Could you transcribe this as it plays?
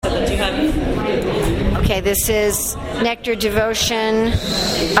this is Nectar Devotion,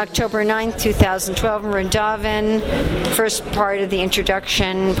 October 9th, 2012, Vrindavan, first part of the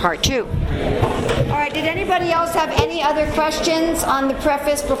introduction, part 2. All right, did anybody else have any other questions on the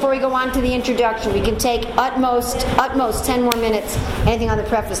preface before we go on to the introduction? We can take utmost 10 more minutes, anything on the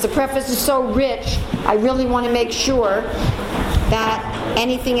preface. The preface is so rich, I really want to make sure that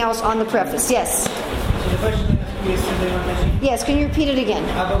anything else on the preface. Yes? Yes, can you repeat it again?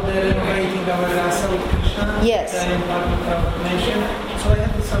 About the renovating our rasa with Krishna. Yes. That Prabhupada mentioned. So I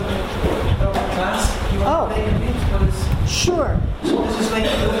have some Prabhupada class. You want to take a bit? What is... Sure. So this is like the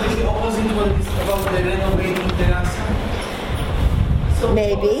opposite what is about the renovating the rasa. So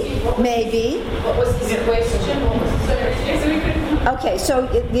Maybe. What was his question? Okay, so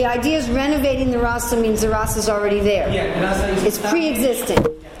the idea is renovating the rasa means the rasa is already there. Yeah, the rasa is... It's pre-existing.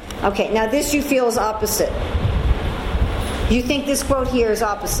 Okay, now this you feel is opposite. You think this quote here is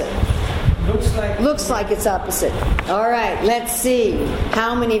opposite? Looks like it's opposite. All right, let's see.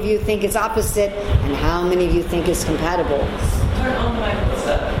 How many of you think it's opposite and how many of you think it's compatible? Turn on the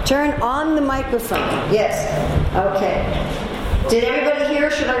microphone. Turn on the microphone. Yes. Okay. Did everybody hear?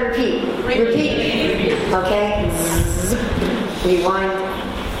 Should I repeat? Repeat. Okay. Rewind.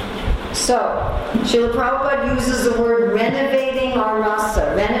 So, Srila Prabhupada uses the word renovating our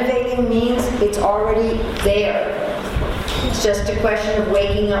rasa. Renovating means it's already there. It's just a question of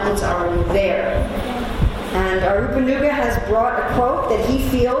waking up, it's already there. And Arupanuga has brought a quote that he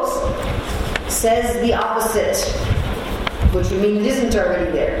feels says the opposite, which would mean it isn't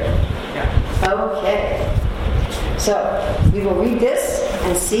already there. Okay. So, we will read this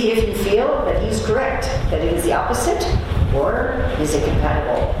and see if you feel that he's correct, that it is the opposite, or is it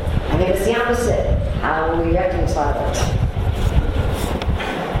compatible? And if it's the opposite, how will we reconcile it?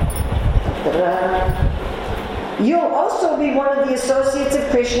 Ta-da. You'll also be one of the associates of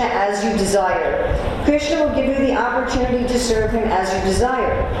Krishna as you desire. Krishna will give you the opportunity to serve him as you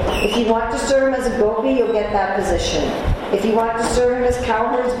desire. If you want to serve him as a gopi, you'll get that position. If you want to serve him as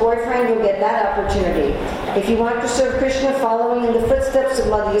cowherd's boyfriend, you'll get that opportunity. If you want to serve Krishna following in the footsteps of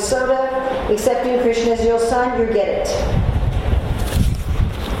Mother Yasoda, accepting Krishna as your son, you'll get it.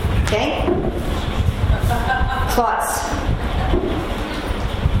 Okay? Thoughts?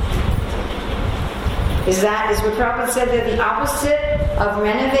 Is what Prabhupada said that the opposite of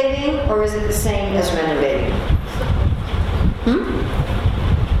renovating, or is it the same as renovating?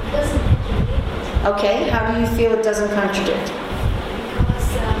 Okay, how do you feel it doesn't contradict?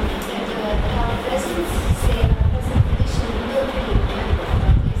 Because our present condition will be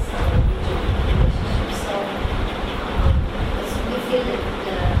so we feel that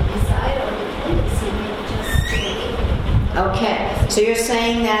the desire or the tendency may just Okay, so you're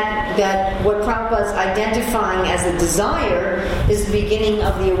saying that what Prabhupada is identifying as a desire is the beginning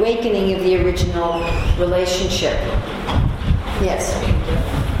of the awakening of the original relationship. Yes?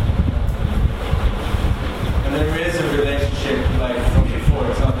 And there is a relationship like from before.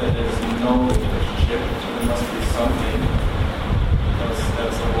 It's not that there's no relationship. There must be something.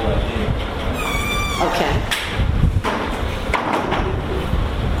 That's the whole idea. Okay.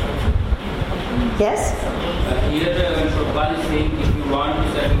 Yes? Here Prabhupada is saying if you want to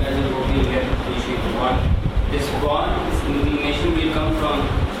serve as a gopi, you have to appreciate one. This one, this inclination will come from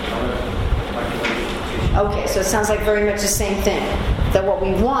our particular situation. Okay, so it sounds like very much the same thing. That what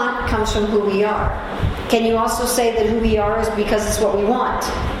we want comes from who we are. Can you also say that who we are is because it's what we want?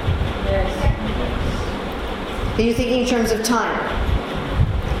 Yes. Are you thinking in terms of time?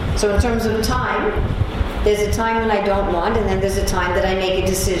 So in terms of time, there's a time when I don't want, and then there's a time that I make a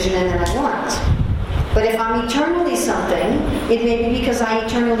decision and then I want. But if I'm eternally something, it may be because I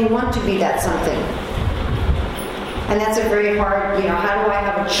eternally want to be that something. And that's a very hard, how do I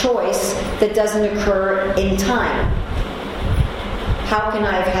have a choice that doesn't occur in time? How can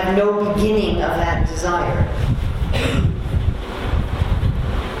I have no beginning of that desire?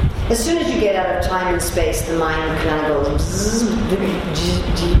 As soon as you get out of time and space, the mind kind of goes...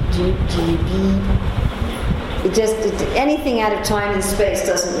 anything out of time and space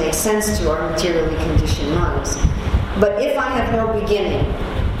doesn't make sense to our materially conditioned minds. But if I have no beginning,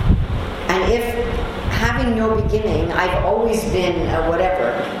 and if having no beginning, I've always been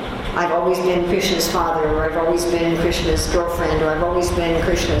whatever, I've always been Krishna's father, or I've always been Krishna's girlfriend, or I've always been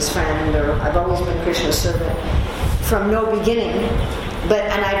Krishna's friend, or I've always been Krishna's servant, from no beginning,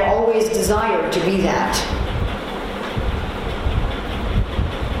 and I've always desired to be that.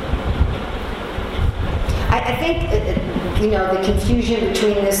 I think, the confusion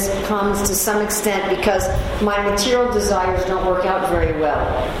between this comes to some extent because my material desires don't work out very well.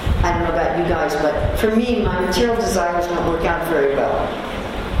 I don't know about you guys, but for me, my material desires don't work out very well.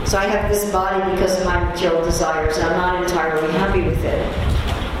 So I have this body because of my material desires, and I'm not entirely happy with it.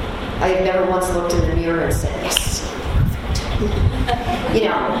 I have never once looked in the mirror and said, yes,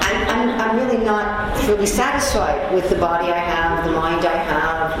 I'm really not fully satisfied with the body I have, the mind I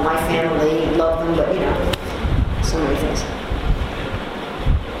have, my family, love them, but so many things.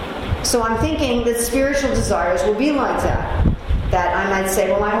 So I'm thinking that spiritual desires will be like that. That I might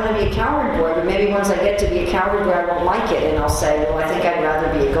say, well, I want to be a coward boy, but maybe once I get to be a coward boy, I won't like it, and I'll say, well, I think I'd rather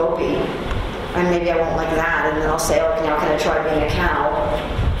be a gopi, and maybe I won't like that, and then I'll say, oh, now can I try being a cow?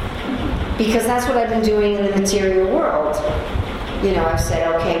 Because that's what I've been doing in the material world. I've said,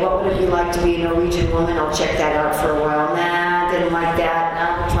 okay, what would it be like to be a Norwegian woman? I'll check that out for a while. Nah, didn't like that.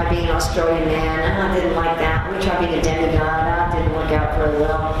 Nah, I'll try being an Australian man. Nah, didn't like that. Let me try being a demigod. Nah, didn't work out very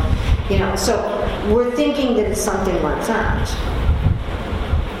well. So we're thinking that it's something like that.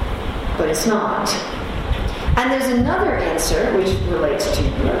 But it's not. And there's another answer which relates to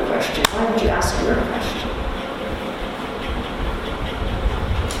your question. Why don't you ask your question?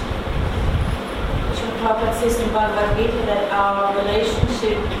 Prabhupada says in Bhagavad Gita that our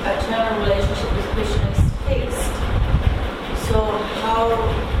relationship, eternal relationship with Krishna is fixed. So how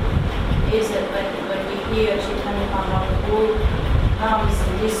is it when we hear Chaitanya Mahaprabhu comes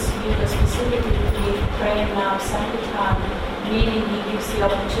in this yuga specifically to be praying now Sankirtan, meaning he gives the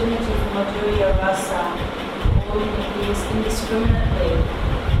opportunity for Madhurya Rasa, all things indiscriminately.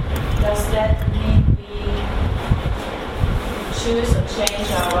 Does that mean we choose or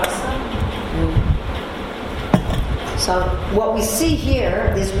change our rasa? So what we see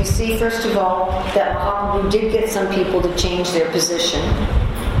here is we see, first of all, that Mahaprabhu did get some people to change their position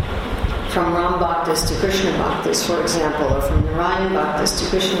from Ram Bhaktas to Krishna Bhaktas, for example, or from Narayan Bhaktas to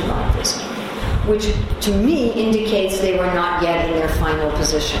Krishna Bhaktas, which to me indicates they were not yet in their final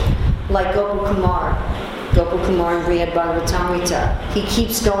position. Like Gopal Kumar in Brihad Bhagavatamrita, he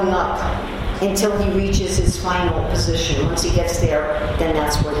keeps going up until he reaches his final position. Once he gets there, then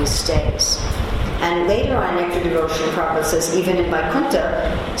that's where he stays. And later on, Nectar Devotion, Prabhupada says, even in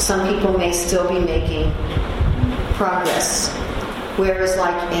Vaikuntha, some people may still be making progress. Whereas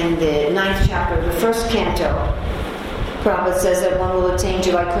like in the 9th chapter of the 1st canto, Prabhupada says that one will attain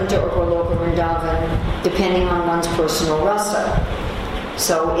to Vaikuntha or Goloka Vrindavan depending on one's personal rasa.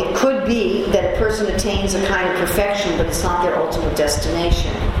 So it could be that a person attains a kind of perfection, but it's not their ultimate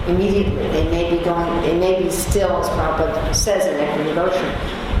destination. Immediately, they may be still, as Prabhupada says in Nectar Devotion,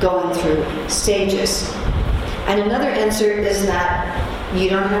 going through stages. And another answer is that you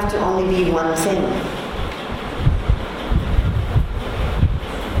don't have to only be one thing.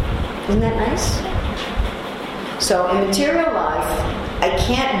 Isn't that nice? So in material life, I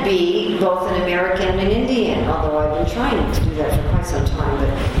can't be both an American and an Indian, although I've been trying to do that for quite some time,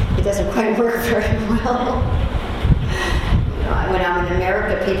 but it doesn't quite work very well. When I'm in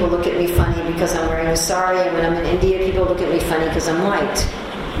America, people look at me funny because I'm wearing a sari, and when I'm in India, people look at me funny because I'm white.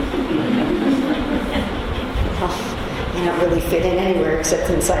 Well, I don't really fit in anywhere except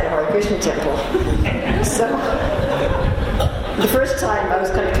inside a Hare Krishna temple. So, the first time I was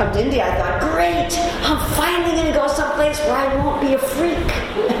going to come to India, I thought, great, I'm finally going to go someplace where I won't be a freak.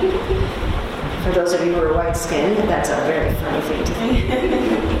 For those of you who are white-skinned, that's a very funny thing to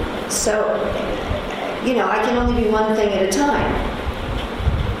think. So, I can only be one thing at a time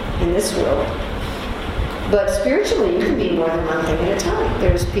in this world. But spiritually, you can be more than one thing at a time.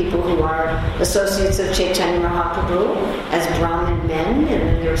 There's people who are associates of Chaitanya Mahaprabhu as Brahmin men, and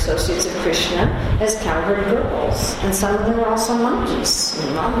then there are associates of Krishna as cowherd girls. And some of them are also monkeys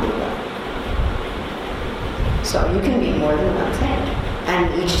in Ramlila. So you can be more than one thing.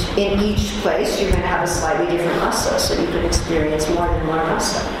 And in each place, you're going to have a slightly different rasa, so you can experience more than one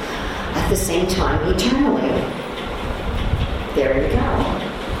rasa at the same time eternally. There you go.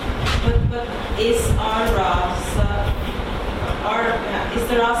 But is our rasa, is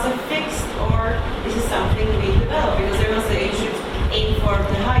the rasa fixed, or is it something we develop? Because there was you should aim for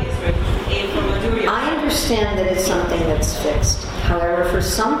the highest, right? You should aim for Madhurya. I understand that it's something that's fixed. However, for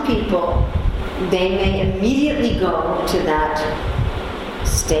some people, they may immediately go to that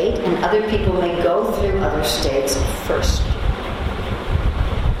state, and other people may go through other states first.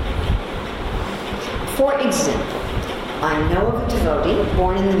 For example, I know of a devotee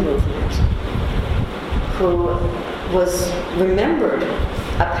born in the movement who was remembered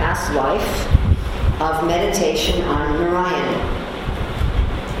a past life of meditation on Narayan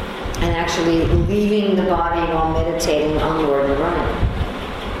and actually leaving the body while meditating on Lord Narayan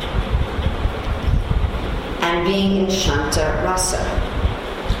and being in Shanta Rasa.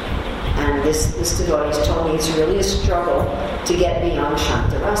 And this devotee told me it's really a struggle to get beyond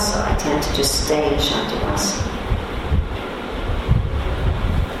Shanta Rasa. I tend to just stay in Shanta Rasa.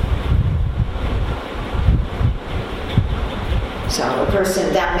 So a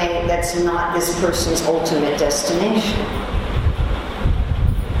person that's not this person's ultimate destination.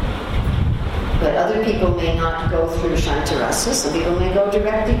 But other people may not go through Shantarasa. Some people may go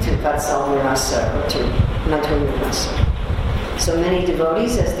directly to Vatsalya Rasa or to Madhurya Rasa. So many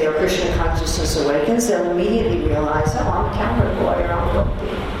devotees, as their Krishna consciousness awakens, they'll immediately realize, oh, I'm a cowherd boy or I'm a gopi.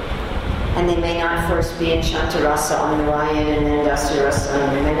 And they may not first be in Shantarasa on Narayan and then Dasarasa,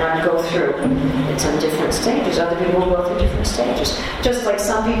 and they may not go through. It's on different stages. Other people will go through different stages. Just like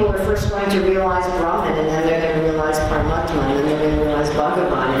some people are first going to realize Brahman, and then they're going to realize Paramatma, and then they're going to realize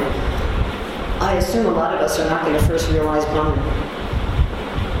Bhagavan. And I assume a lot of us are not going to first realize Brahman.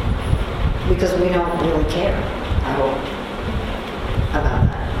 Because we don't really care, I hope, about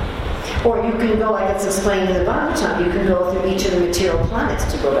that. Or you can go, like it's explained in the Bhagavatam, you can go through each of the material planets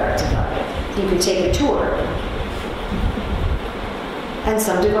to go back to God. You can take a tour. And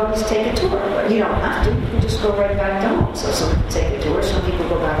some devotees take a tour, but you don't have to. You can just go right back to home. So some people take a tour, some people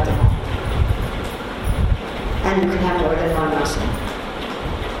go back to home. And you can have more than one rasa.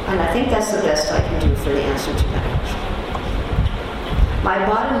 And I think that's the best I can do for the answer to that question. My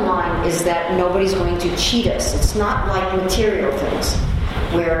bottom line is that nobody's going to cheat us. It's not like material things,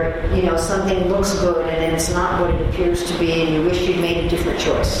 where, something looks good and it's not what it appears to be and you wish you'd made a different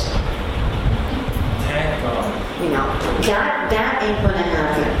choice. Thank God. That ain't going to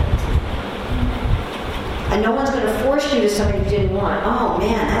happen. And no one's going to force you to something you didn't want. Oh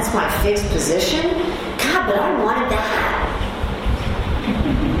man, that's my fixed position? God, but I wanted that.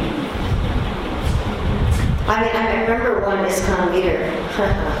 I remember one ISKCON leader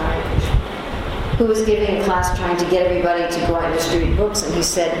who was giving a class trying to get everybody to go out and distribute books, and he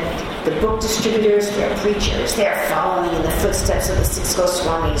said, the book distributors, they're preachers, they're following in the footsteps of the 6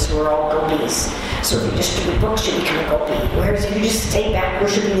 Goswamis who are all gopis. So if you distribute books, you become a gopi. Whereas if you just stay back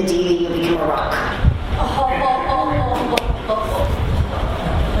worshiping the deity, you become a rock.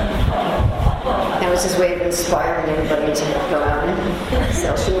 That was his way of inspiring everybody to go out and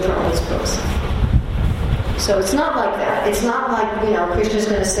sell Srila Prabhupada's books. So it's not like that. It's not like, Krishna's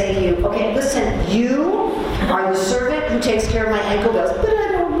going to say to you, okay, listen, you are the servant who takes care of my ankle bells, but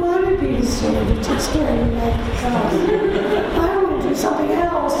I don't want to be the servant who takes care of my ankle bells. I want to do something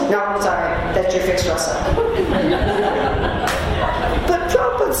else. No, I'm sorry. That's your fixed rasa. But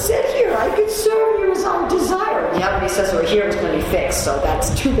Prabhupada said here, I can serve you as I desire. Yeah, but he says over here it's going to be fixed, so that's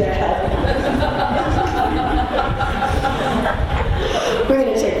too bad. We're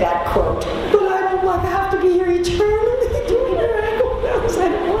going to take that quote. But I don't want to have to be here eternally doing your ankle bells. I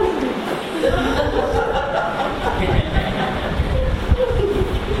don't want to do that.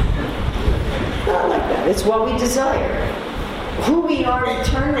 Not like that. It's what we desire. Who we are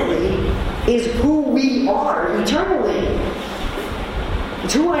eternally is who we are eternally.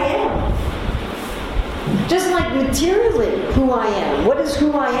 It's who I am. Just like materially who I am. What does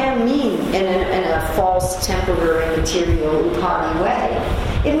who I am mean in a false, temporary, material, upadi way?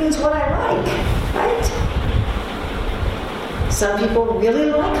 It means what I like, right? Some people really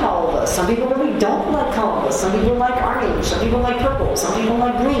like Halva. Some people really don't like Halva. Some people like orange. Some people like purple. Some people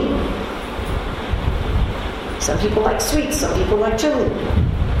like green. Some people like sweet. Some people like chili.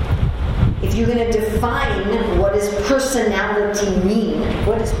 If you're going to define what does personality mean,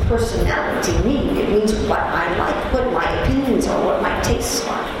 what does personality mean? It means what I like, what my opinions are, what my tastes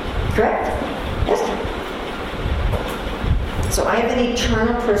are. Correct? Yes. So I have an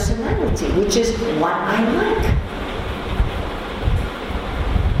eternal personality, which is what I like.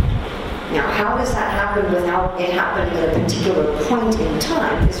 Now, how does that happen without it happening at a particular point in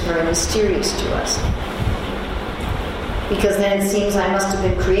time is very mysterious to us. Because then it seems I must have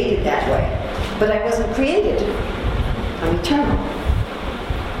been created that way. But I wasn't created. I'm eternal.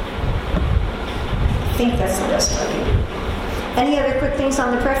 I think that's the best I can do. Any other quick things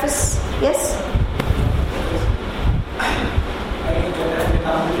on the preface? Yes?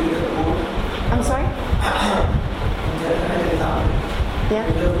 I'm sorry? Yeah?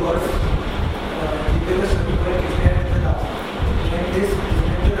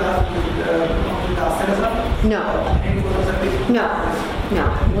 No.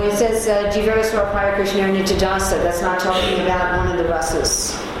 When it says Jivara Swarapaya Krishna Nityadasa, that's not talking about one of the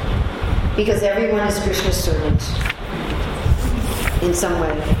rasas. Because everyone is Krishna's servant in some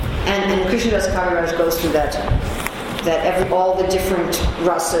way. And Krishnadas Kaviraj goes through that all the different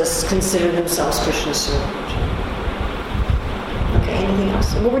rasas consider themselves Krishna's servant. Okay, anything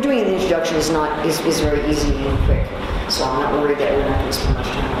else? What we're doing in the introduction is very easy and quick. So I'm not worried that we're not going to spend much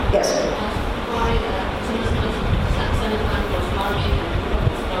time on it. Yes?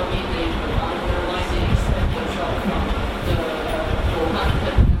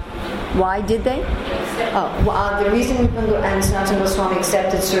 Why did they? The reason Rupa and Sanatana Goswami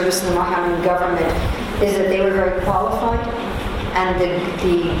accepted service in the Mohammedan government is that they were very qualified, and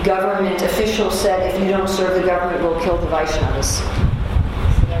the government officials said, if you don't serve the government, we'll kill the Vaishnavas.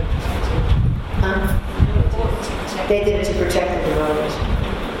 They did it to protect the devotees.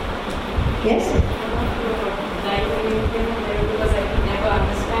 Yes? Because I could never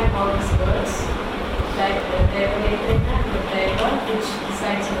understand how this works. Like which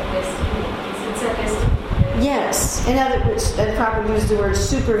decides your destiny. It's a destiny. Yes. In other words, that proper use the word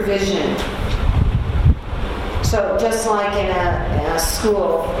supervision. So just like in a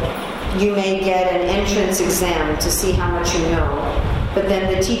school, you may get an entrance exam to see how much you know. But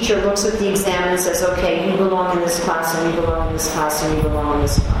then the teacher looks at the exam and says, okay, you belong in this class, and you belong in this class, and you belong in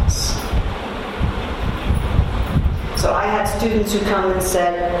this class. So I had students who come and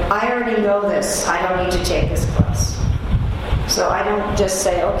said, I already know this, I don't need to take this class. So I don't just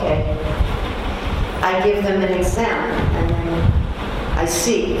say, okay. I give them an exam, and then I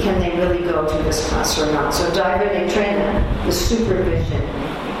see, can they really go to this class or not? So Daivane Trena, the supervision.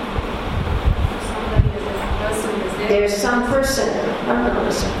 There's some person,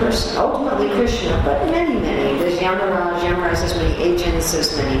 there's a person, ultimately Krishna, but many. There's Yamaraj has many agents,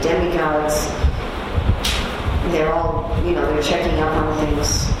 there's many demigods. They're all, they're checking up on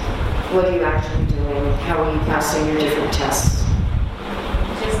things. What are you actually doing? How are you passing your different tests?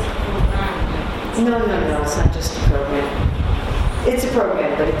 Just a program. No, it's not just a program. It's a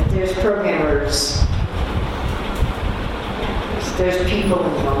program, but there's programmers. There's people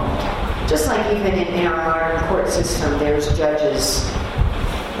involved. Just like even in our modern court system, there's judges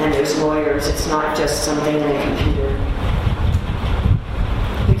and there's lawyers. It's not just something in a computer.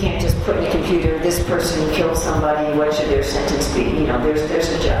 You can't just put in a computer, this person killed somebody, what should their sentence be? There's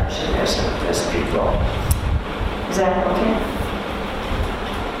a judge and there's people. Is that okay?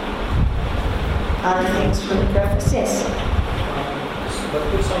 Other things from the preface? Yes? But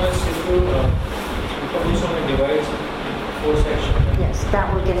put some divides 4 sections. Yes,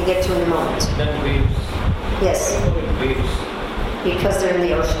 that we're going to get to in a moment. Then waves. Yes. Waves. Because they're in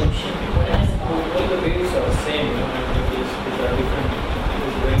the ocean. All the waves are the same, which are different.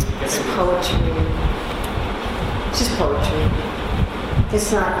 It's poetry. It's just poetry.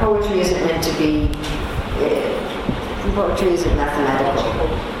 It's not, poetry isn't meant to be, poetry isn't mathematical.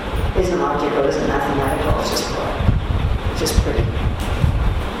 Isn't logical, isn't mathematical, it's just poetry. It's just pretty.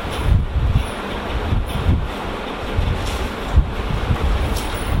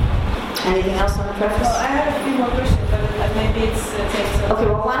 Anything else on the preface? Well, I have a few more questions, but maybe it takes a... Okay,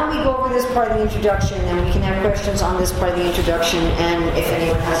 well, why don't we go over this part of the introduction, and then we can have questions on this part of the introduction, and if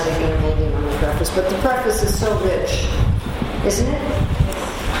anyone has anything remaining on the preface. But the preface is so rich, isn't it?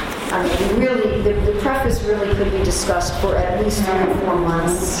 I mean, really, the preface really could be discussed for at least 3 or 4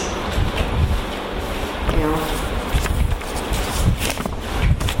 months.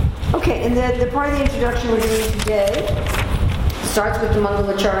 Okay, and the part of the introduction we're doing today starts with the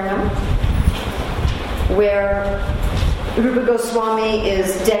Mangalacharanam, where Rupa Goswami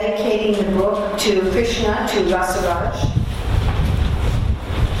is dedicating the book to Krishna, to Rasaraj,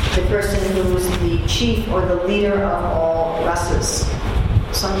 the person who is the chief or the leader of all rasas.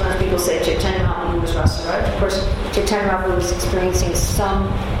 Sometimes people say Chaitanya Mahaprabhu was Rasaraj. Of course, Chaitanya Mahaprabhu was experiencing some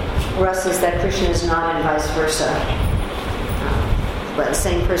rasas that Krishna is not, and vice versa. But the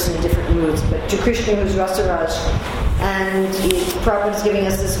same person in different moods. But to Krishna, who's Rasaraj, and Prabhupada is giving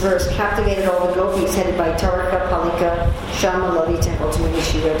us this verse: captivated all the gopis, headed by Tarika, Palika, Shama, Lalita, and ultimately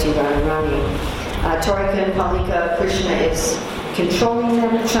Shivati, Radharani. Tarika and Palika, Krishna is controlling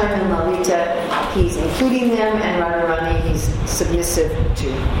them. Shama and Lalita, he's including them, and Radharani, he's submissive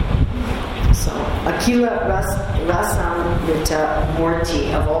to. So, Akila Rasam Vita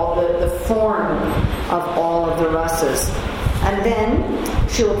Murti, of all the form of all of the rasas. And then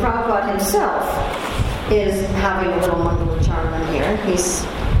Srila Prabhupada himself is having a little Mangalacharanam here.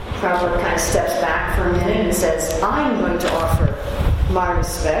 Prabhupada kind of steps back for a minute and says, I'm going to offer my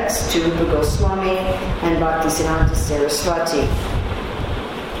respects to Rupa Goswami and Bhaktisiddhanta Saraswati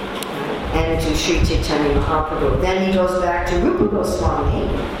and to Sri Chaitanya Mahaprabhu. Then he goes back to Rupa Goswami,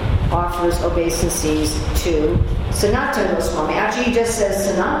 offers obeisances to Sanatana Goswami. Actually, he just says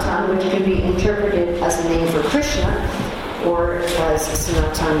Sanatan, which can be interpreted as a name for Krishna, or as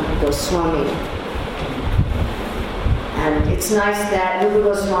Sanatana Goswami. And it's nice that Rupa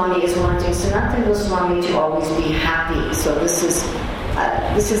Goswami is wanting Sanatana Goswami to always be happy. So this is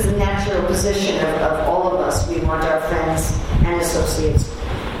the natural position of all of us. We want our friends and associates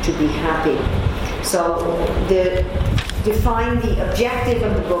to be happy. So define the objective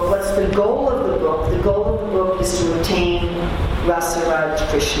of the book. What's the goal of the book? The goal of the book is to attain Rasaraj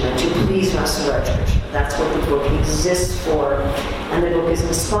Krishna, to please Rasaraj Krishna. That's what the book exists for. And the book is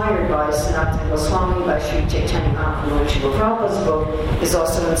inspired by Sanatana Goswami, by Sri Chaitanya Mahaprabhu, and Srila Prabhupada's book is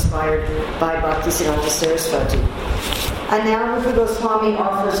also inspired by Bhaktisiddhanta Saraswati. And now Rupa Goswami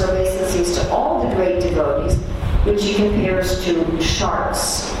offers obeisances to all the great devotees, which he compares to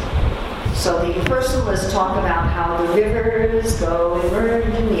sharks. So the impersonalists talk about how the rivers go and merge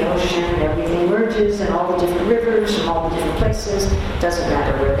in the ocean, and everything merges, and all the different rivers from all the different places, doesn't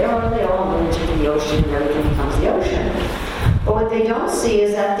matter where they all merge into the ocean, and everything becomes the ocean. But what they don't see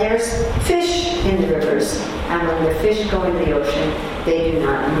is that there's fish in the rivers, and when the fish go into the ocean, they do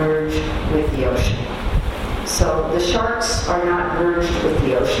not merge with the ocean. So the sharks are not merged with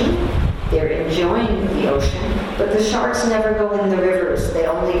the ocean. They're enjoying the ocean, but the sharks never go in the rivers. They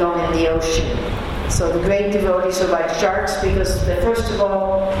only go in the ocean. So the great devotees are like sharks because, first of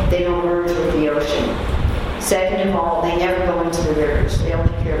all, they don't merge with the ocean. Second of all, they never go into the rivers. They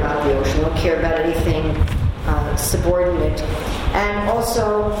only care about the ocean. They don't care about anything subordinate. And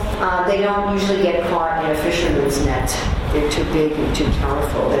also, they don't usually get caught in a fisherman's net. They're too big and too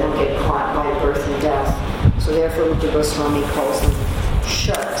powerful. They don't get caught by birth and death. So therefore, Rupa Goswami calls them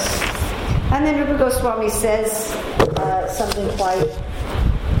sharks. And then Rupa Goswami says something quite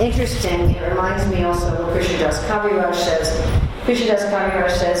interesting. It reminds me also of what Krishnadas Kaviraj says. Krishnadas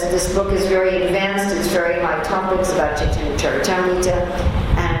Kaviraj says this book is very advanced, it's very high topics about Chaitanya Charitamrita,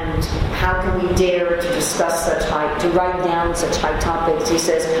 and how can we dare to discuss to write down such high topics? He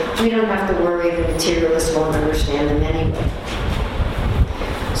says, we don't have to worry, the materialists won't understand them anyway.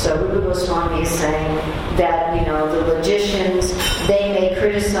 So Rupa Goswami is saying that, the logicians, they may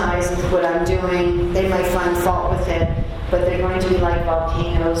criticize what I'm doing, they may find fault with it, but they're going to be like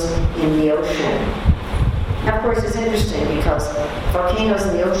volcanoes in the ocean. Now, of course, it's interesting because volcanoes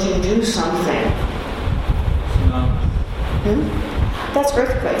in the ocean do something. That's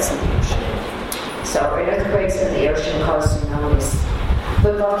earthquakes in the ocean. So earthquakes in the ocean cause tsunamis.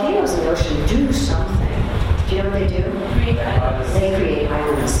 But volcanoes in the ocean do something. Do you know what they do? They create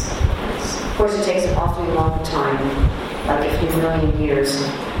islands. Of course, it takes an awfully long time, like a few million years,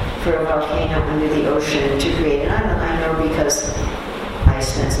 for a volcano under the ocean to create an island. I know because I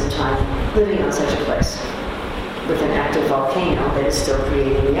spent some time living on such a place with an active volcano that is still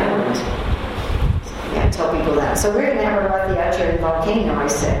creating the island. Yeah, I tell people that. So we're going to have a Rath Yatra volcano, I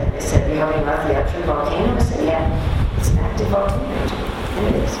said. They said, you're having a Rath Yatra volcano? I said, yeah, it's an active volcano.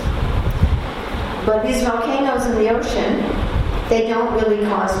 And it is. But these volcanoes in the ocean, they don't really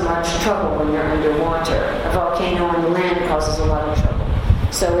cause much trouble when they're underwater. A volcano on the land causes a lot of trouble.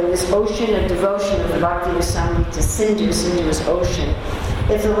 So in this ocean of devotion of the Bhakti Rasamrita Sindhu is ocean,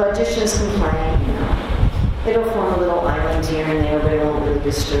 if the logicians complain, it'll form a little island here and there, but it won't really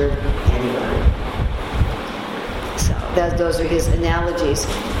disturb anybody. So those are his analogies.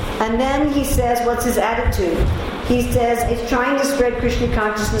 And then he says, what's his attitude? He says, it's trying to spread Krishna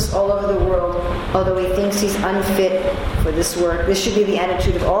consciousness all over the world, although he thinks he's unfit for this work. This should be the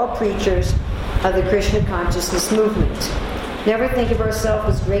attitude of all preachers of the Krishna consciousness movement. Never think of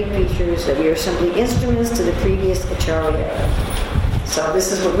ourselves as great preachers, that we are simply instruments to the previous Acharya. So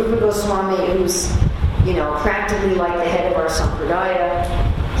this is what Rupa Goswami, who's, practically like the head of our Sampradaya,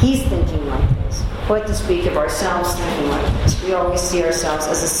 he's thinking like this. What to speak of ourselves thinking like this. We always see ourselves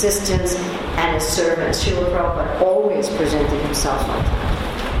as assistants and as servants. Srila Prabhupada always presented himself like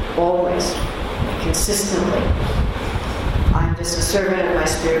that. Always. Consistently. I'm just a servant of my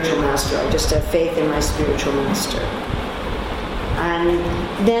spiritual master. I just have faith in my spiritual master. And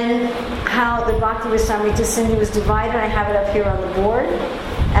then how the Bhakti Rasamrita Sindhu was divided, I have it up here on the board.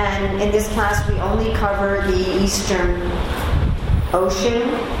 And in this class we only cover the Eastern Ocean,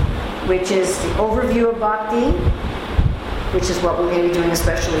 which is the overview of Bhakti, which is what we're going to be doing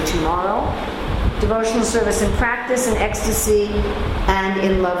especially tomorrow. Devotional service in practice, in ecstasy, and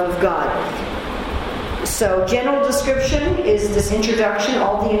in love of God. So general description is this introduction,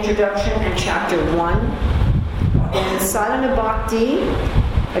 all the introduction, and chapter 1. Then Sadhana Bhakti,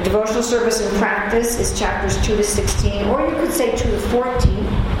 a devotional service in practice, is chapters 2 to 16, or you could say 2 to 14.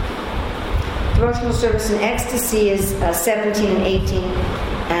 Devotional service in ecstasy is 17 and 18,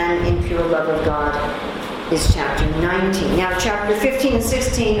 and in pure love of God is chapter 19. Now, chapter 15 and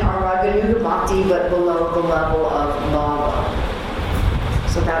 16 are Raganuga Bhakti, but below the level of Bhava.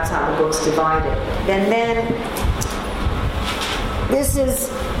 So that's how the book's divided. And then this is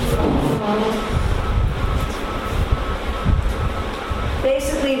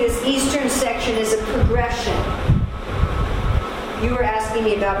basically this eastern section is a progression. you were asking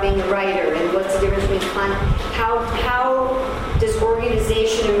me about being a writer and what's the difference between how does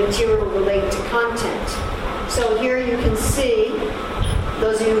organization and material relate to content. So here you can see,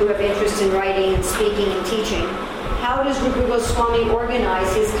 those of you who have interest in writing and speaking and teaching, how does Rupa Goswami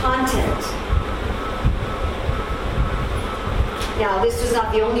organize his content? Now, this is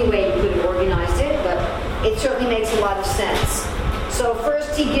not the only way he could have organized it, but it certainly makes a lot of sense. So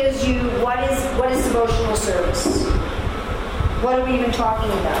first he gives you what is devotional service. What are we even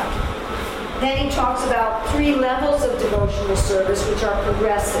talking about? Then he talks about 3 levels of devotional service, which are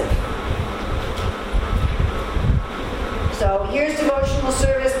progressive. So here's devotional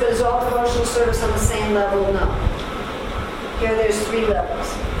service, but is all devotional service on the same level? No. Here there's 3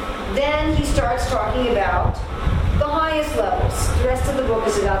 levels. Then he starts talking about the highest levels. The rest of the book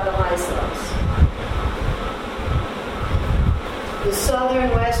is about the highest levels. The southern,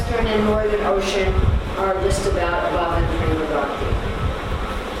 western, and northern ocean are just about above and prima bhakti.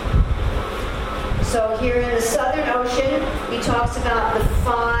 So here in the southern ocean, he talks about the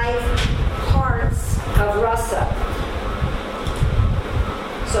 5 parts of rasa.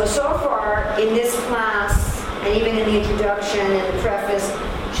 So far in this class, and even in the introduction and the preface,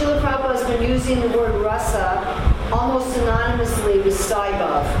 Srila Prabhupada has been using the word rasa almost synonymously with Sai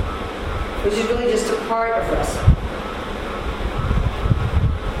Bhav, which is really just a part of rasa.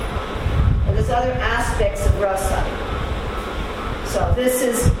 But there's other aspects of rasa. So this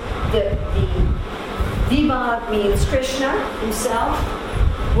is the Vibhav means Krishna himself.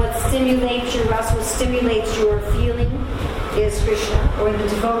 What stimulates your rasa, what stimulates your feeling is Krishna, or the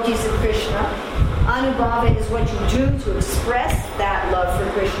devotees of Krishna. Anubhava is what you do to express that love for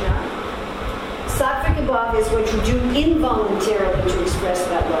Krishna. Sattvika bhava is what you do involuntarily to express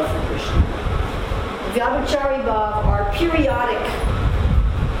that love for Krishna. Vyabhachari bhava are periodic,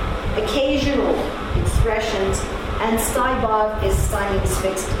 occasional expressions, and Sai bhava is Sai means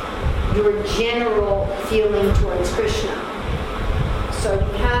fixed, your general feeling towards Krishna. So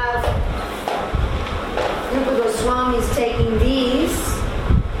you have Rupa Goswami's taking these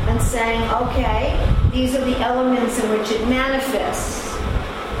and saying, okay, these are the elements in which it manifests.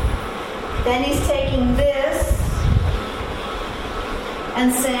 Then he's taking this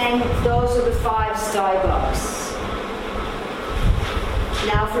and saying, those are the 5 staibhavas.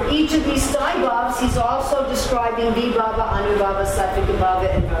 Now for each of these staibhavas, he's also describing Vibhava, Anubhava, Sattvika bhava,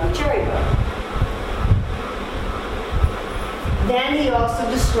 and Brahmachari bhava. Then he also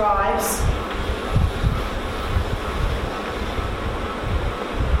describes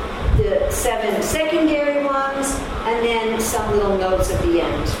the 7 secondary ones, and then some little notes at the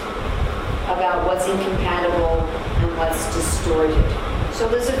end about what's incompatible and what's distorted. So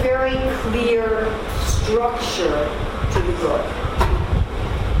there's a very clear structure to the book.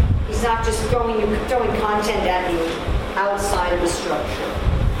 He's not just throwing content at you outside of the structure.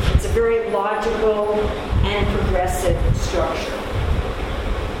 It's a very logical and progressive structure.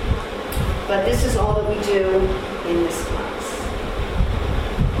 But this is all that we do in this class.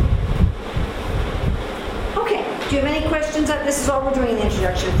 Okay, do you have any questions? This is all we're doing in the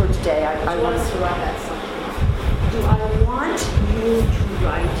introduction for today. I want to write that something. Do I want you to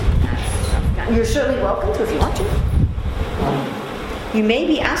write that stuff? You're certainly welcome to if you want to. You may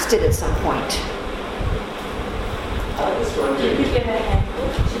be asked it at some point.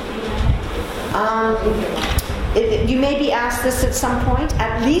 You may be asked this at some point.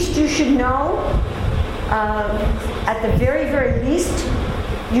 At least you should know, at the very, very least,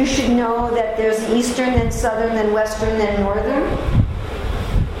 you should know that there's Eastern, then Southern, then Western, then Northern.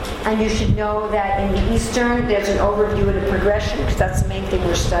 And you should know that in the Eastern, there's an overview of the progression, because that's the main thing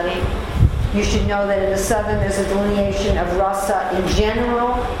we're studying. You should know that in the Southern, there's a delineation of rasa in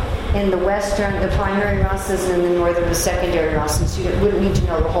general. In the Western, the primary rasas, and in the Northern, the secondary rasas. You wouldn't need to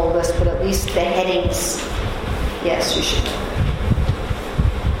know the whole list, but at least the headings. Yes, you should.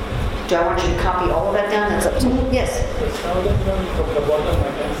 Do I want you to copy all of that down? That's up to you. Yes?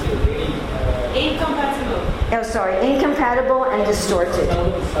 Incompatible. Oh, sorry. Incompatible and distorted.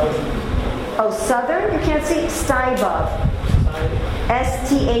 Oh, Southern? You can't see? Staibhav.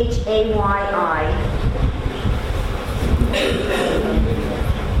 Sthayyi.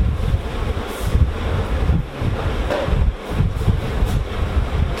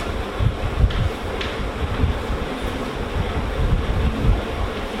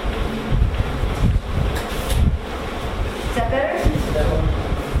 Is that better?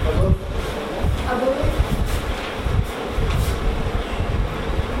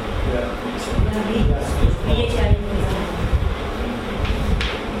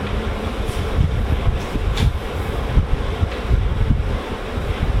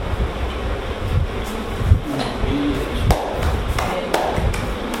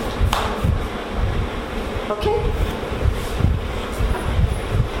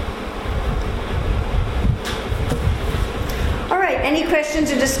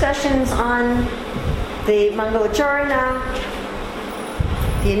 discussions on the Mangalacharana,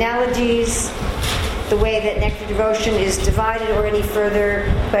 the analogies, the way that Nectar Devotion is divided, or any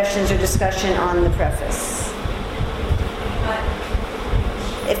further questions or discussion on the preface?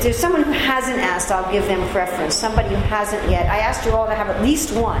 If there's someone who hasn't asked, I'll give them preference. Somebody who hasn't yet. I asked you all to have at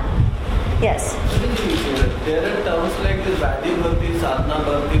least one. Yes? There are terms like the Vadi Bhakti, Sadhana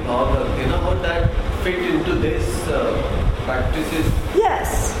Bhakti, Bhava Bhakti. How would that fit into this practices?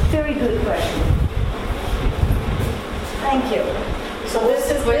 Yes, very good question. Thank you. So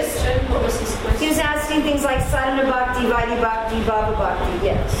this is Question. What was his question? He was asking things like Sadhana Bhakti, Vaidhi Bhakti, Bhava Bhakti,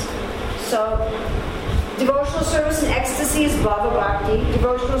 yes. So, devotional service and ecstasy is Bhava Bhakti.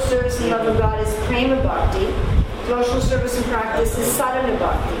 Devotional service and love of God is Prema Bhakti. Devotional service and practice is Sadhana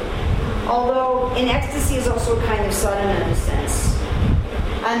Bhakti. Although in ecstasy is also a kind of sadhana in a sense.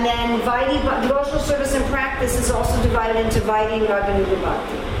 And then devotional service and practice is also divided into Vaidhi and Raganuga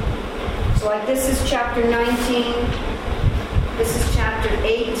Bhakti. So like this is chapter 19, this is chapter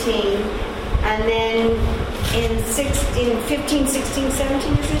 18, and then in 15, 16,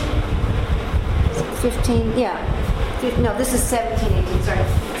 17 is it? 15, yeah. No, this is 17, 18, sorry.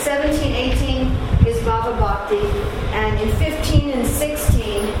 17, 18 is Bhava Bhakti, and in 15 and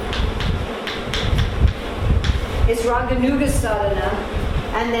 16 is Raganuga Sadhana,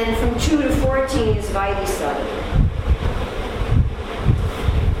 and then from 2 to 14 is Vaidhi Sadhana.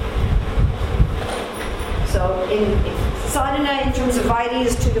 So in sadhana in terms of Vaidhi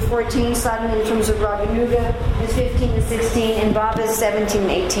is 2 to 14, sadhana in terms of Raganuga is 15 and 16, and Bhava is 17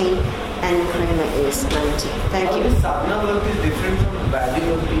 and 18, and Prema is 19. Thank you. Sadhana Bhakti is different from Vadi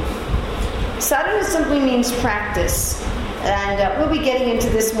Bhakti? Sadhana simply means practice. And we'll be getting into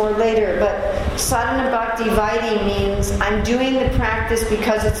this more later, but Sadhana Bhakti Vaidhi means I'm doing the practice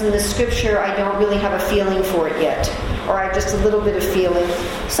because it's in the scripture, I don't really have a feeling for it yet. Or I have just a little bit of feeling.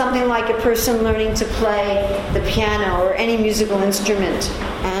 Something like a person learning to play the piano or any musical instrument.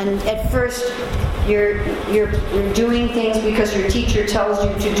 And at first, you're doing things because your teacher tells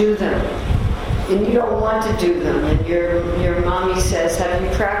you to do them. And you don't want to do them. And your mommy says, have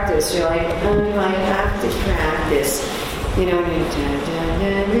you practiced? You're like, oh, I have to practice. You know, and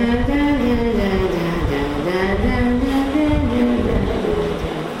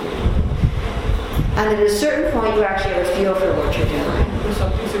at a certain point you actually have a feel for what you're doing.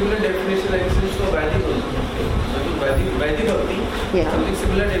 Something similar definition like this for Vadi Bhakti. Yeah. Something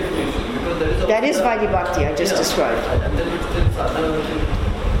similar definition. Because that is Vaidhi Bhakti I just described. And then it's Sadhana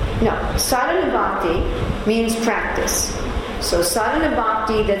Bhakti. No, Sadhana Bhakti means practice. So sadhana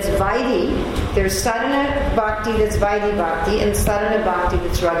bhakti that's Vaidhi, there's sadhana bhakti that's Vaidhi bhakti, and sadhana bhakti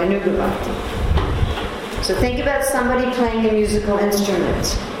that's Raganuga bhakti. So think about somebody playing a musical instrument.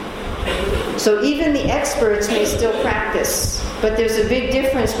 So even the experts may still practice, but there's a big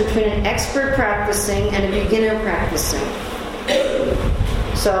difference between an expert practicing and a beginner practicing.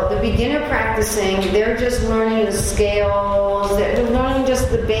 So the beginner practicing, they're just learning the scales, they're learning just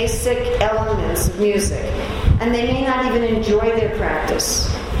the basic elements of music. And they may not even enjoy their practice.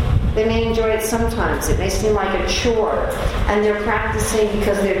 They may enjoy it sometimes. It may seem like a chore. And they're practicing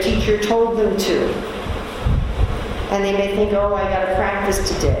because their teacher told them to. And they may think, oh, I got to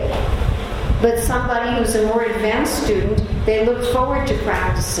practice today. But somebody who's a more advanced student, they look forward to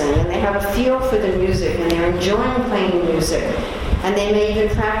practicing. And they have a feel for the music. And they're enjoying playing music. And they may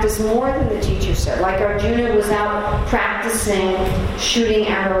even practice more than the teacher said. Like Arjuna was out practicing shooting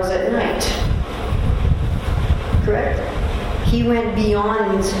arrows at night. Correct? He went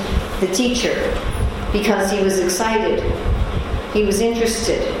beyond the teacher because he was excited. He was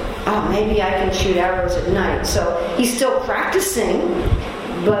interested. Oh, maybe I can shoot arrows at night. So he's still practicing,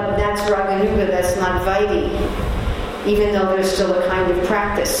 but that's Raganuga, that's not Vaidhi, even though there's still a kind of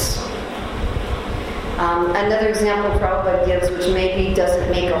practice. Another example Prabhupada gives, which maybe doesn't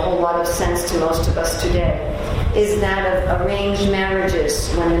make a whole lot of sense to most of us today, is that of arranged marriages.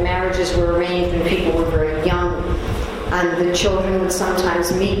 When the marriages were arranged when people were very young, and the children would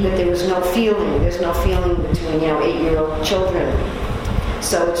sometimes meet, but there was no feeling. There's no feeling between, 8-year-old children.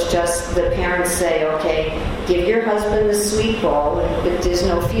 So it's just the parents say, okay, give your husband the sweet ball, but there's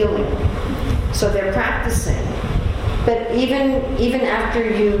no feeling. So they're practicing. But even after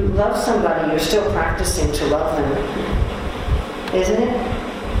you love somebody, you're still practicing to love them. Isn't it?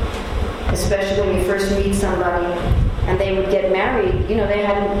 Especially when you first meet somebody and they would get married,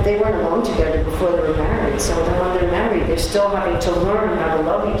 they weren't alone together before they were married. So then when they're married, they're still having to learn how to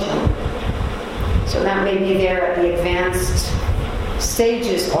love each other. So that may be there at the advanced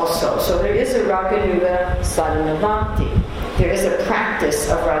stages also. So there is a Raganuga Sadhana Bhakti. There is a practice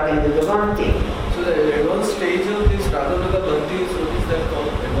of Raganuga Bhakti. So the advanced stage of this Raganuga Bhakti is what is that called?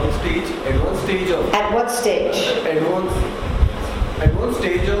 stage of. At what stage? Advanced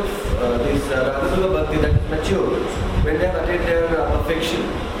stage of this Raganuga Bhakti that is mature, when they have attained their perfection.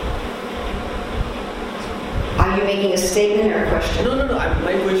 Are you making a statement or a question? No.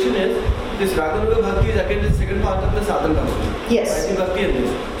 My question is, this Raganuga Bhakti is again the second part of the sadhana bhakti. Yes. Bhakti Bhakti and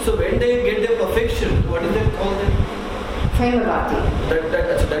this. So when they get their perfection, what is that called then? Prema Bhakti.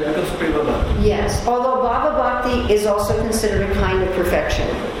 That becomes Prema Bhakti. Yes, although Bhava Bhakti is also considered a kind of perfection.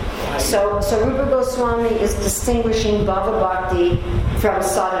 So Rupa Goswami is distinguishing Bhava Bhakti from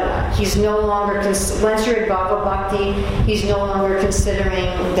sadhana. He's no longer, once you're at Bhava Bhakti, he's no longer considering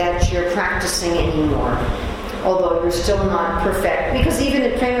that you're practicing anymore. Although you're still not perfect. Because even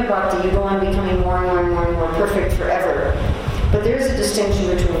at Prema Bhakti, you go on becoming more and more and more and more perfect forever. But there's a distinction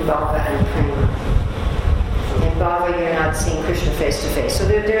between Bhava and Prema. In Bhava, you're not seeing Krishna face to face. So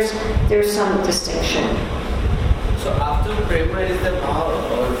there's some distinction. So after Prema is the Bhava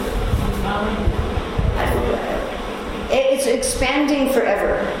or... It's expanding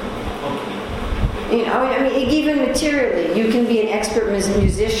forever. You know, I mean, even materially, you can be an expert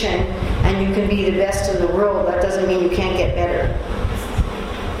musician and you can be the best in the world. That doesn't mean you can't get better.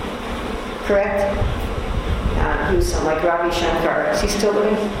 Correct? Who's like Ravi Shankar? Is he still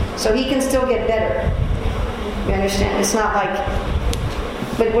living? So he can still get better. You understand? It's not like...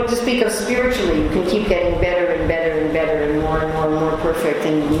 But what to speak of spiritually, you can keep getting better and better and better and more perfect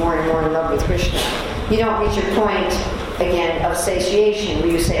and more in love with Krishna. You don't reach your point, again, of satiation,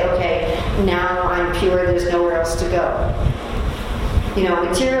 where you say, okay, now I'm pure, there's nowhere else to go. You know,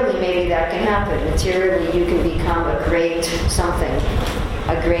 materially maybe that can happen. Materially you can become a great something,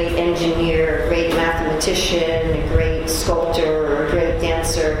 a great engineer, a great mathematician, a great sculptor, or a great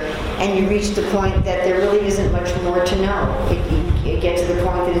dancer, and you reach the point that there really isn't much more to know. You get to the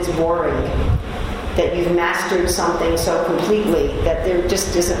point that it's boring, that you've mastered something so completely that there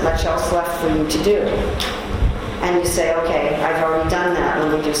just isn't much else left for you to do. And you say, okay, I've already done that,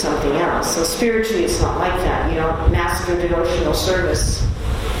 let me do something else. So spiritually it's not like that. You don't master devotional service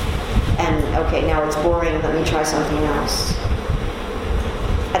and, okay, now it's boring, let me try something else.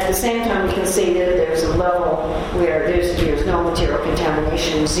 At the same time, you can see that there's a level where there's no material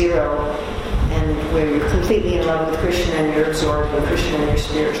contamination, zero, and where you're completely in love with Krishna and you're absorbed with Krishna in your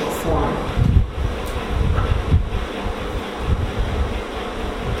spiritual form.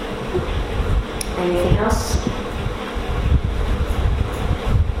 Anything else?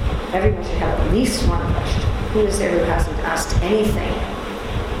 Everyone should have at least one question. Who is there who hasn't asked anything?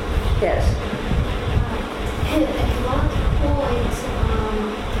 Yes? At what point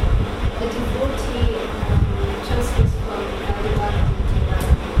a devotee transfers from the bhakti to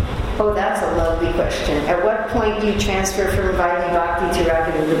Raganuga? Oh, that's a lovely question. At what point do you transfer from Vaidhi Bhakti to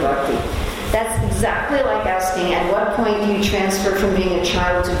Raganuga Bhakti? That's exactly like asking, at what point do you transfer from being a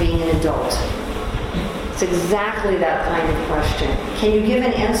child to being an adult? It's exactly that kind of question. Can you give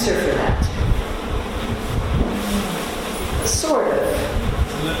an answer for that? Sort of.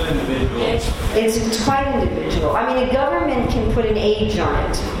 It's a little individual. It's quite individual. I mean, a government can put an age on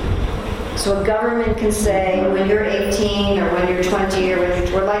it. So a government can say, when you're 18 or when you're 20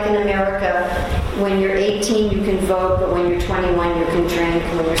 or like in America, when you're 18 you can vote, but when you're 21 you can drink,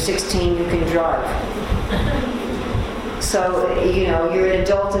 when you're 16 you can drive. So, you know, you're an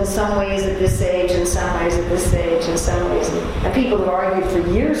adult in some ways at this age, in some ways at this age, in some ways. And people have argued for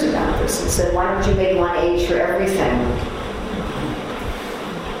years about this and said, why don't you make one age for everything?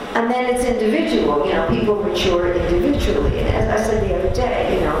 And then it's individual, you know, people mature individually. And as I said the other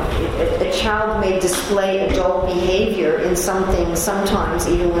day, you know, a child may display adult behavior in something sometimes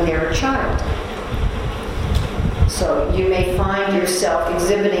even when they're a child. So you may find yourself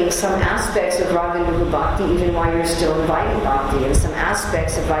exhibiting some aspects of Raganuga Bhakti even while you're still in Vaidhi Bhakti, and some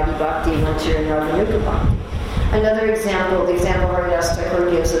aspects of Vaidhi Bhakti once you're in Raganuga Bhakti. Another example, the example Haridas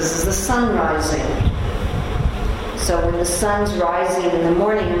Thakur gives us, is the sun rising. So when the sun's rising in the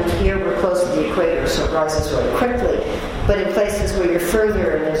morning, and here we're close to the equator, so it rises really quickly. But in places where you're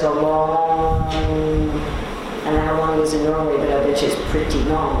further and there's a long, and how long is in Norway, but I bet you it's pretty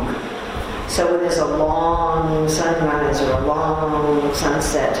long. So when there's a long sunrise or a long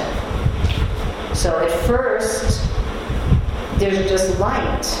sunset. So at first, there's just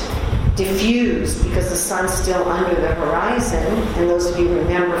light, diffused, because the sun's still under the horizon. And those of you who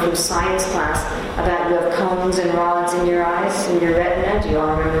remember from science class about you have cones and rods in your eyes, in your retina. Do you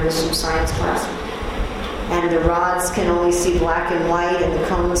all remember this from science class? And the rods can only see black and white, and the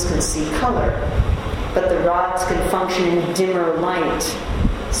cones can see color. But the rods can function in dimmer light.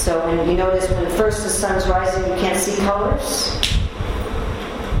 So when you notice when first the sun's rising, you can't see colors.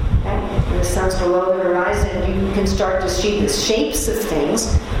 Okay? When the sun's below the horizon, you can start to see the shapes of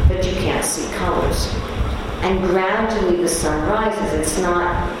things, but you can't see colors. And gradually the sun rises. It's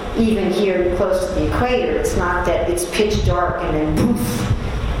not even here close to the equator. It's not that it's pitch dark and then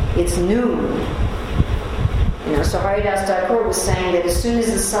poof, it's noon. So Haridas Thakur was saying that as soon as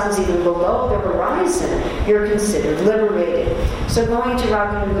the sun's even below the horizon, you're considered liberated. So going to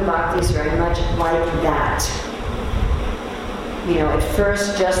Raganuga Bhakti is very much like that. At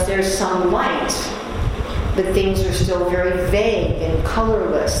first just there's some light, but things are still very vague and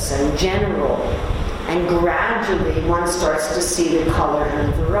colorless and general. And gradually one starts to see the color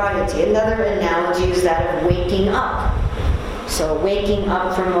and the variety. Another analogy is that of waking up. So waking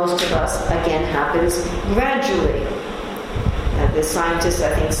up for most of us, again, happens gradually. The scientists,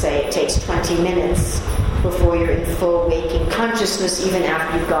 I think, say it takes 20 minutes before you're in full waking consciousness, even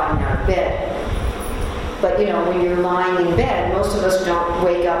after you've gotten out of bed. But, when you're lying in bed, most of us don't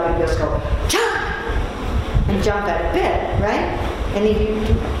wake up and just go, jump! And jump out of bed, right? Any of you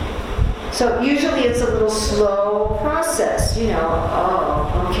do? So usually it's a little slow process,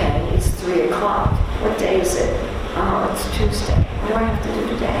 oh, okay, it's 3 o'clock. What day is it? Oh, it's Tuesday. What do I have to do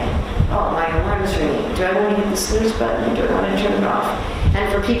today? Oh, my alarm's ringing. Do I want to hit the snooze button or do I want to turn it off? And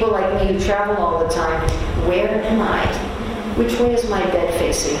for people like me who travel all the time, where am I? Which way is my bed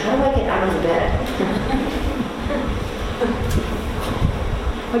facing? How do I get out of the bed?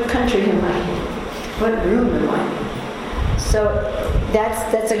 What country am I in? What room am I in? So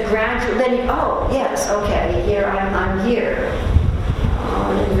that's a gradual. Then oh yes, okay, here I'm here.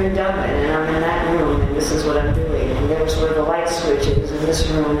 I'm in Vrindavan and I'm in that room and this is what I'm doing and there's where the light switch is in this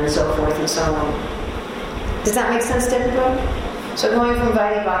room and so forth and so on. Does that make sense to everybody? So going from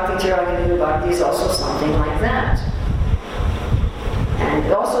Vaidhi Bhakti to Raganuga Bhakti is also something like that.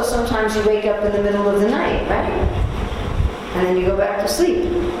 And also sometimes you wake up in the middle of the night, right? And then you go back to sleep.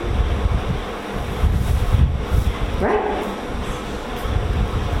 Right?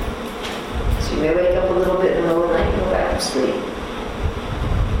 So you may wake up a little bit in the middle of the night and go back to sleep.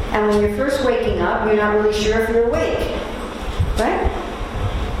 And when you're first waking up, you're not really sure if you're awake. Right?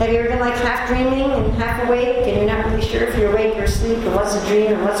 Have you ever been like half dreaming and half awake and you're not really sure if you're awake or asleep and what's a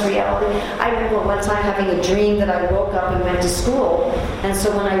dream and what's reality? I remember one time having a dream that I woke up and went to school, and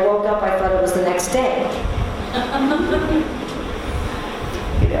so when I woke up I thought it was the next day.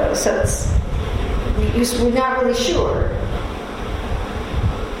 So we're not really sure.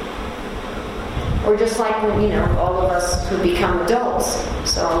 Or just like when, all of us who become adults.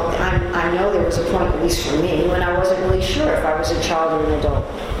 So I know there was a point, at least for me, when I wasn't really sure if I was a child or an adult.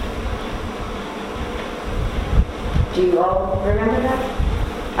 Do you all remember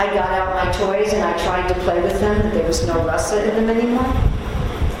that? I got out my toys and I tried to play with them, but there was no rasa in them anymore.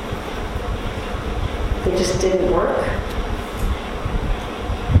 They just didn't work.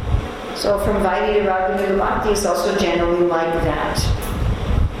 So from Vaidhi to Raganuga Bhakti is also generally like that.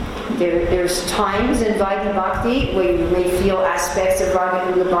 There's times in Vaidhi Bhakti where you may feel aspects of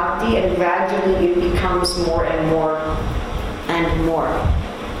Raganuga Bhakti, and gradually it becomes more and more and more.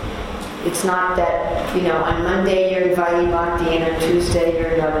 It's not that, on Monday you're in Vaidhi Bhakti and on Tuesday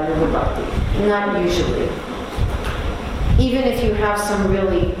you're in Raganuga Bhakti. Not usually. Even if you have some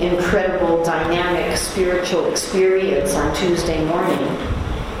really incredible, dynamic, spiritual experience on Tuesday morning,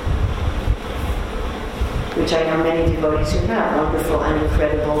 which I know many devotees who have wonderful and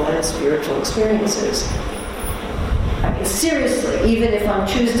incredible and spiritual experiences. I mean, seriously, even if on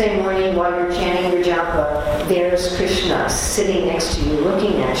Tuesday morning while you're chanting your japa, there's Krishna sitting next to you,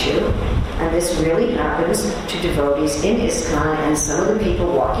 looking at you, and this really happens to devotees in ISKCON and some of the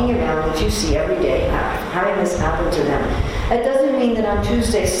people walking around that you see every day, having this happen to them. It doesn't mean that on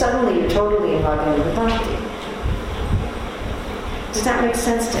Tuesday suddenly you're totally in Raganuga Bhakti. Does that make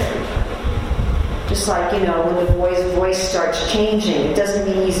sense to everybody? Just like, when the boy's voice starts changing, it doesn't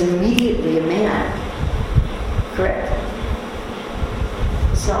mean he's immediately a man. Correct?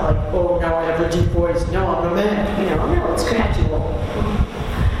 It's not like, oh, now I have a deep voice, no, I'm a man. No, it's gradual.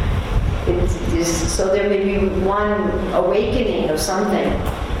 So there may be one awakening of something.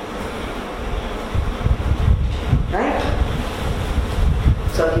 Right?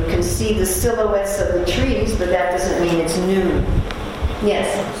 So you can see the silhouettes of the trees, but that doesn't mean it's noon.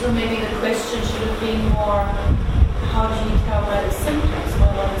 Yes? So maybe the question should have been more, how do you tell by the symptoms? What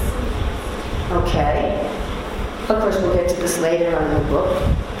are the symptoms? Okay. Of course, we'll get to this later on in the book,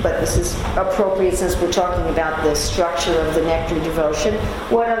 but this is appropriate since we're talking about the structure of the nectar devotion.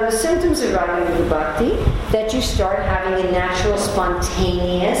 What are the symptoms of Raganuga Bhakti? That you start having a natural,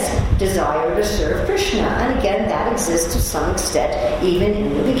 spontaneous desire to serve Krishna. And again, that exists to some extent even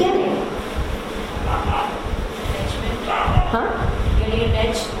in the beginning. Huh? Getting an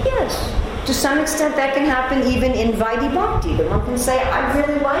edge? Yes. To some extent, that can happen even in Vaidhi Bhakti. That one can say, I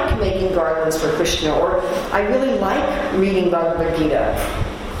really like making garlands for Krishna, or I really like reading Bhagavad Gita.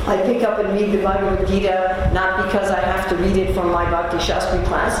 I pick up and read the Bhagavad Gita not because I have to read it from my Bhakti Shastri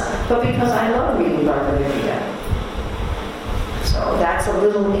class, but because I love reading Bhagavad Gita. So that's a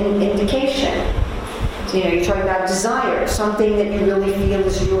little indication. You know, you're talking about desire, something that you really feel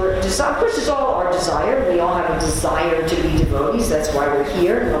is your desire. Of course, it's all our desire. We all have a desire to be devotees. That's why we're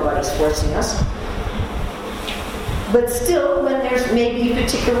here. Nobody's forcing us. But still, when there's maybe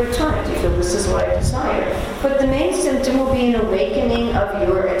particular times, you feel this is what I desire. But the main symptom will be an awakening of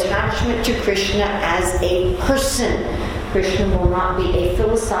your attachment to Krishna as a person. Krishna will not be a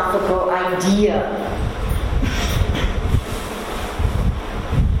philosophical idea.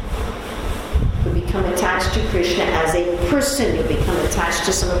 Become attached to Krishna as a person. You'll become attached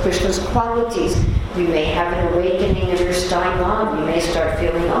to some of Krishna's qualities. You may have an awakening of your Staivam. You may start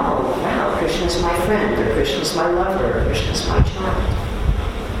feeling, oh, wow, Krishna's my friend, or Krishna's my lover, or Krishna's my child.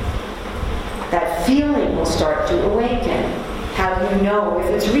 That feeling will start to awaken. How do you know if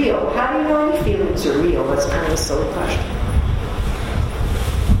it's real? How do you know any feelings are real? That's kind of a silly question.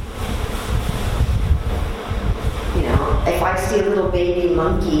 You know, if I see a little baby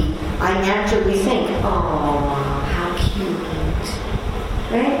monkey, I naturally think, oh, how cute.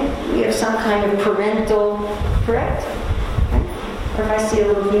 Right? We have some kind of parental, correct? Right? Or if I see a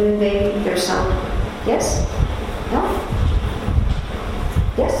little human baby, there's some, yes? No?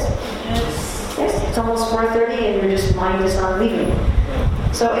 Yes? Yes? It's almost 4:30 and your just mind is not leaving.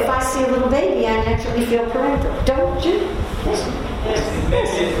 So if I see a little baby, I naturally feel parental. Don't you? Yes?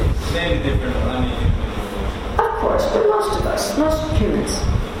 It's maybe different. I mean, of course, but most of us, most humans.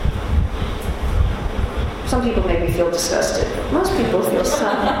 Some people maybe feel disgusted. Most people feel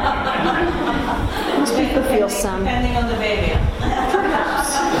some. Most people feel some. Depending on the baby.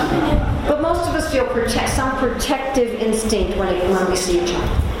 Perhaps. But most of us feel some protective instinct when we see a child.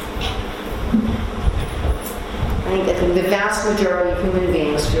 I think the vast majority of human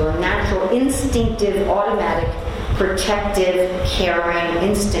beings feel a natural, instinctive, automatic, protective, caring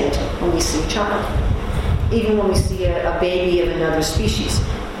instinct when we see a child. Even when we see a baby of another species.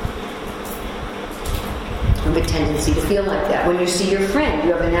 We have a tendency to feel like that. When you see your friend,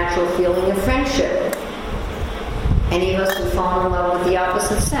 you have a natural feeling of friendship. Any of us who fall in love with the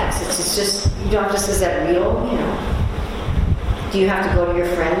opposite sex, it's just, you don't just, is that real? You know. Do you have to go to your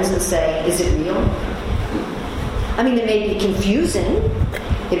friends and say, is it real? I mean, it may be confusing.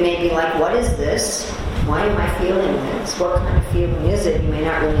 It may be like, what is this? Why am I feeling this? What kind of feeling is it? You may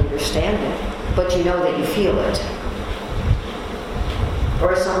not really understand it, but you know that you feel it.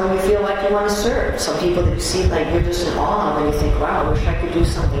 Or someone you feel like you want to serve. Some people that you see like you're just in awe of and you think, wow, I wish I could do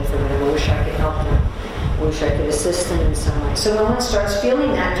something for them. I wish I could help them. I wish I could assist them in some way. So when one starts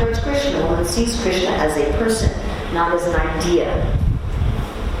feeling that towards Krishna, one sees Krishna as a person, not as an idea.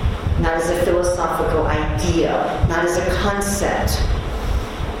 Not as a philosophical idea. Not as a concept.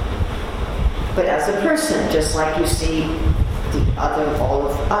 But as a person, just like you see all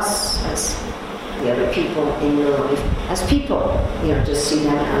of us as the other people in your life as people. You don't just see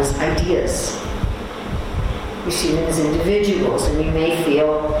them as ideas. You see them as individuals, and you may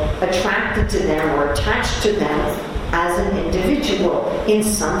feel attracted to them or attached to them as an individual in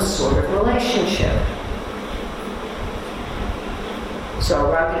some sort of relationship.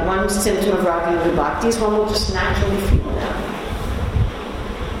 So one symptom of Raganuga Bhakti is one will just naturally feel that.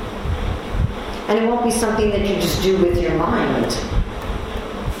 And it won't be something that you just do with your mind.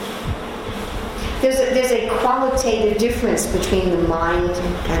 There's a qualitative difference between the mind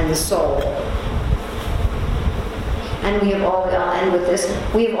and the soul. And we have all, I'll end with this,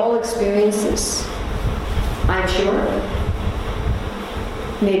 we have all experienced this, I'm sure.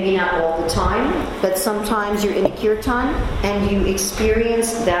 Maybe not all the time, but sometimes you're in a kirtan and you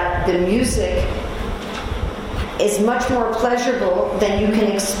experience that the music is much more pleasurable than you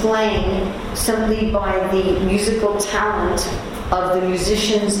can explain simply by the musical talent of the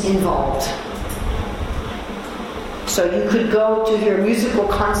musicians involved. So you could go to hear a musical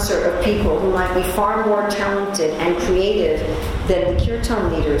concert of people who might be far more talented and creative than the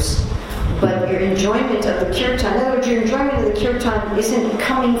kirtan leaders. But your enjoyment of the kirtan, in other words, your enjoyment of the kirtan isn't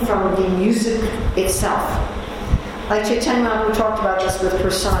coming from the music itself. Like Chaitanya Mahaprabhu talked about this with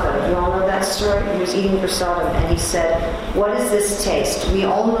prasadam. You all know that story? He was eating prasadam and he said, what is this taste? We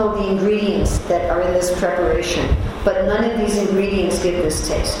all know the ingredients that are in this preparation, but none of these ingredients give this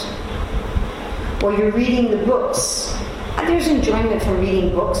taste. Or you're reading the books. There's enjoyment from reading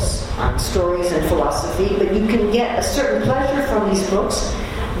books on stories and philosophy, but you can get a certain pleasure from these books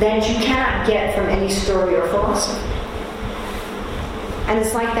that you cannot get from any story or philosophy. And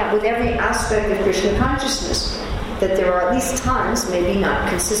it's like that with every aspect of Krishna consciousness. That there are at least times, maybe not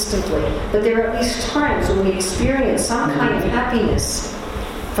consistently, but there are at least times when we experience some kind of happiness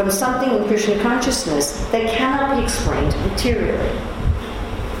from something in Krishna consciousness that cannot be explained materially.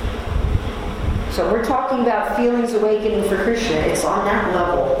 So we're talking about feelings awakening for Krishna. It's on that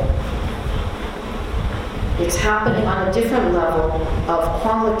level. It's happening on a different level of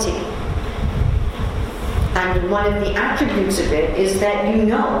quality. And one of the attributes of it is that you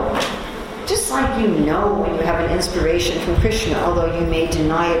know. Just like you know when you have an inspiration from Krishna, although you may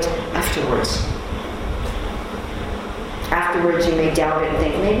deny it afterwards. Afterwards you may doubt it and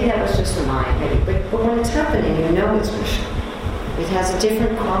think, maybe that was just the mind. But when it's happening, you know it's Krishna. It has a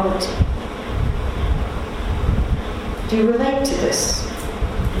different quality. Do you relate to this?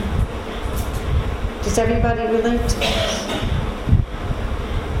 Does everybody relate to this?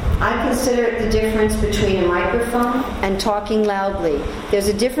 I consider it the difference between a microphone and talking loudly. There's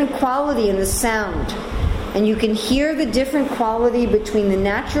a different quality in the sound. And you can hear the different quality between the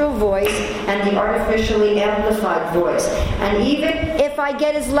natural voice and the artificially amplified voice. And even if I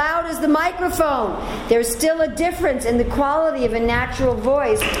get as loud as the microphone, there's still a difference in the quality of a natural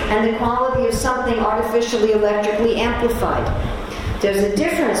voice and the quality of something artificially electrically amplified. There's a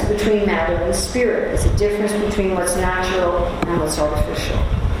difference between matter and spirit. There's a difference between what's natural and what's artificial.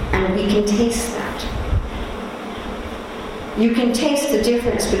 And we can taste that. You can taste the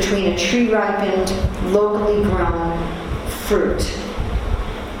difference between a tree-ripened, locally grown fruit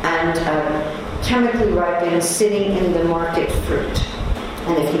and a chemically ripened, sitting in the market fruit.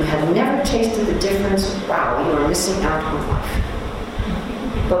 And if you have never tasted the difference, wow, you are missing out on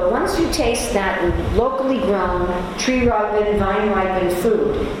life. But once you taste that locally grown, tree-ripened, vine-ripened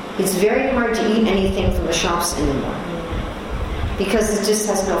food, it's very hard to eat anything from the shops anymore. Because it just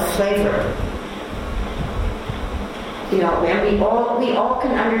has no flavor. You know, and we all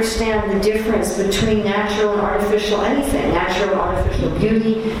can understand the difference between natural and artificial anything. Natural and artificial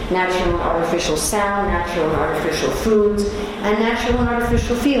beauty, natural and artificial sound, natural and artificial foods, and natural and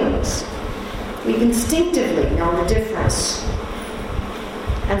artificial feelings. We instinctively know the difference.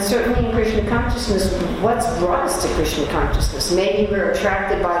 And certainly in Krishna consciousness, what's brought us to Krishna consciousness? Maybe we're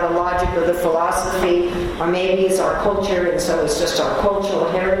attracted by the logic or the philosophy, or maybe it's our culture, and so it's just our cultural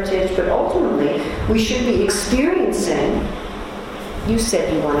heritage. But ultimately, we should be experiencing. You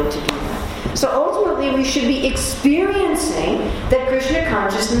said you wanted to do that. So ultimately, we should be experiencing that Krishna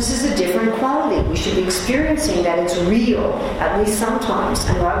consciousness is a different quality. We should be experiencing that it's real, at least sometimes.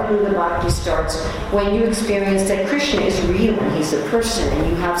 And Raghunuga Bhakti starts when you experience that Krishna is real and he's a person, and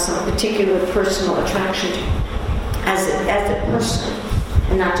you have some particular personal attraction to him as a person,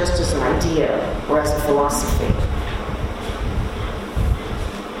 and not just as an idea or as a philosophy.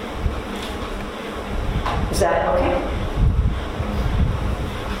 Is that okay?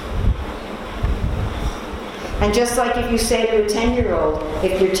 And just like if you say to a 10-year-old,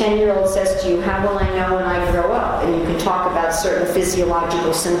 if your 10-year-old says to you, how will I know when I grow up? And you can talk about certain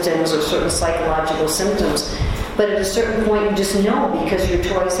physiological symptoms or certain psychological symptoms. But at a certain point you just know because your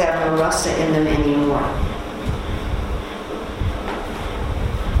toys have no rasa in them anymore.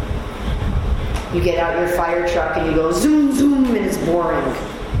 You get out your fire truck and you go zoom, zoom, and it's boring.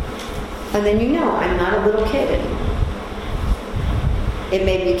 And then you know, I'm not a little kid anymore. It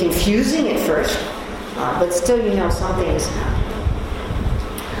may be confusing at first, but still you know something is happening.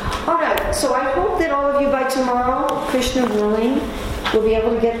 Alright, so I hope that all of you by tomorrow, Krishna willing, will be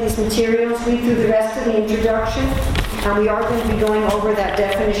able to get these materials, read through the rest of the introduction, and we are going to be going over that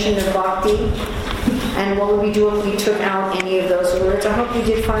definition of bhakti, and what would we do if we took out any of those words. I hope you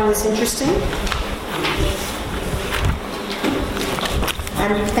did find this interesting.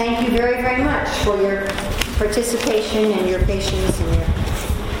 And thank you very, very much for your participation and your patience and your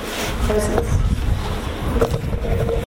presence.